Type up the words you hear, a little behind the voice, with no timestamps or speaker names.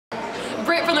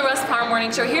Britt from the Russ Parr Morning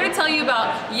Show, here to tell you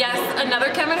about, yes,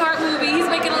 another Kevin Hart movie. He's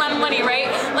making a lot of money, right?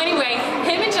 Well, anyway,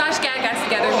 him and Josh Gad got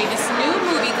together and made this new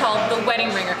movie called The Wedding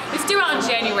Ringer. It's due out in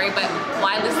January, but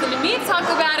why listen to me talk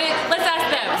about it? Let's ask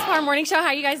them. Russ Parr Morning Show, how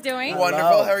are you guys doing?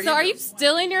 Wonderful. How are you? So are you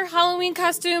still in your Halloween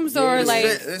costumes, or like?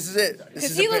 This is it.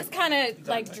 Because he looks kind of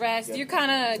like dressed. You're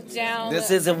kind of down.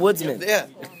 This is a woodsman. Yeah.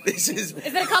 This is.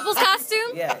 Is it a couple's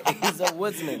costume? Yeah, he's a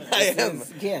woodsman.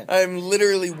 I'm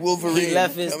literally Wolverine. He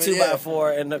left his 2x4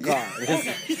 in the car.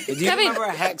 Do you remember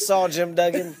Hacksaw Jim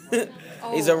Duggan?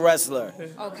 Oh. He's a wrestler.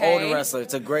 Okay. Old wrestler.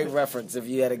 It's a great reference if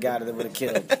you had a guy that would have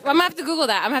killed him. Well, I'm going to have to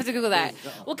Google that.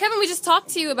 Well, Kevin, we just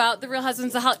talked to you about The Real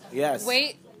Husbands of Hollywood. Yes.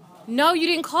 Wait. No, you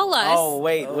didn't call us. Oh,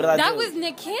 wait. What did I do? That was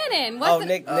Nick Cannon.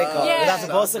 Nick called. Yeah. Was I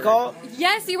supposed to call?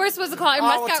 Yes, you were supposed to call. And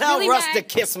Russ got tell really Russ mad. to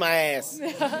kiss my ass.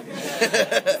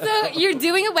 So you're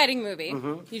doing a wedding movie.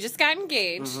 You just got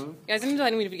engaged. You guys are doing a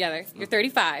wedding movie together. You're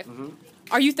 35.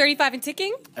 Are you 35 and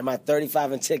ticking? Am I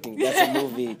 35 and ticking? That's a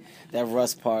movie that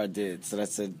Russ Parr did. So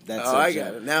that's a I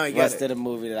got it. Now I got Russ it. did a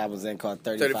movie that I was in called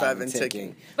 35 and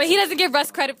ticking. But he doesn't give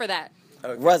Russ credit for that.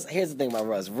 Okay. Russ, here's the thing about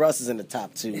Russ. Russ is in the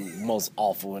top 2 most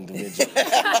awful individuals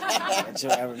that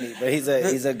you'll ever meet. But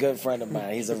he's a good friend of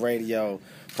mine. He's a radio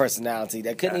personality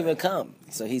that couldn't even come.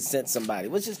 So he sent somebody,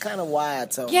 which is kind of why I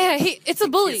told him. Yeah, it's a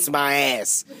bully. Kiss my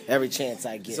ass every chance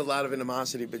I get. There's a lot of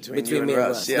animosity between me and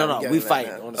Russ. Yeah, no, we fight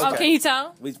on the spot. Oh, can you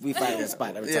tell? We fight on the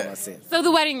spot every time I see him. So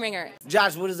The Wedding Ringer.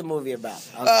 Josh, what is the movie about?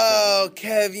 Oh,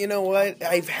 Kev, you know what?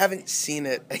 I haven't seen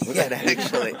it yet,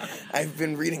 actually. I've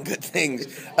been reading good things.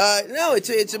 No,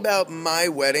 it's about my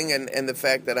wedding and the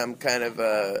fact that I'm kind of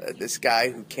this guy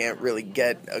who can't really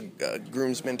get a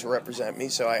groomsman to represent me,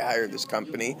 so I hired this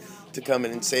company to come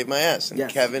in and save my ass. And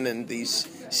Kevin and these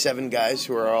 7 guys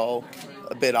who are all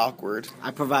a bit awkward.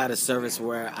 I provide a service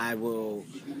where I will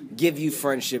give you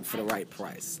friendship for the right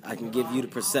price. I can give you the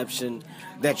perception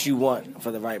that you want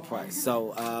for the right price.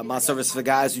 So my service is for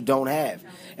guys who don't have,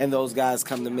 and those guys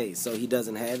come to me. So he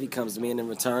doesn't have, he comes to me, and in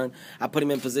return, I put him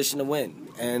in position to win.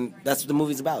 And that's what the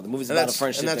movie's about. The movie's about a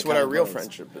friendship. And that's what our real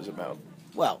friendship is about.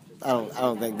 Well, I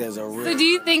don't think there's a real... So do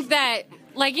you think that,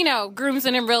 like, you know,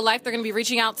 groomsmen in real life, they're going to be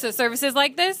reaching out to services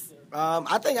like this?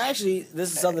 I think actually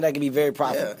this is something that can be very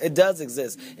profitable. Yeah. It does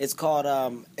exist. It's called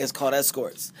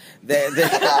escorts. Is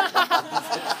that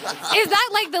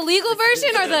like the legal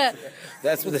version or the?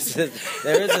 That's what this is.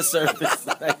 There is a service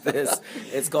like this.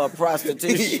 It's called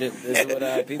prostitution. This is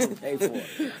what people pay for.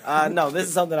 No, this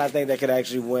is something I think that could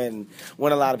actually win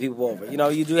a lot of people over. You know,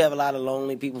 you do have a lot of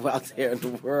lonely people out there in the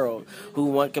world who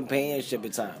want companionship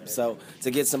at times. So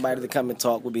to get somebody to come and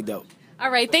talk would be dope. All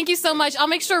right, thank you so much. I'll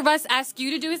make sure Russ asks you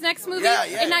to do his next movie,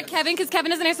 and not Kevin, because Kevin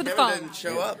doesn't answer the phone. Didn't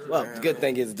show up. Well, the good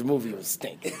thing is the movie will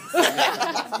stink. Tell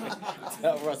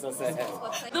Russ I said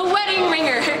The Wedding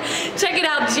Ringer. Check it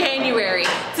out January.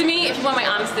 To me, if you want my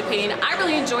honest opinion, I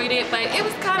really enjoyed it, but it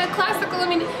was kind of classical. I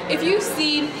mean, if you've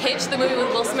seen Hitch, the movie with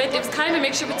Will Smith, it was kind of a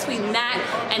mixture between that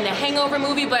and the Hangover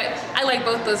movie, but I like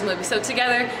both those movies. So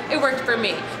together, it worked for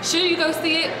me. Should you go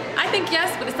see it? I think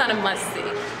yes, but it's not a must-see.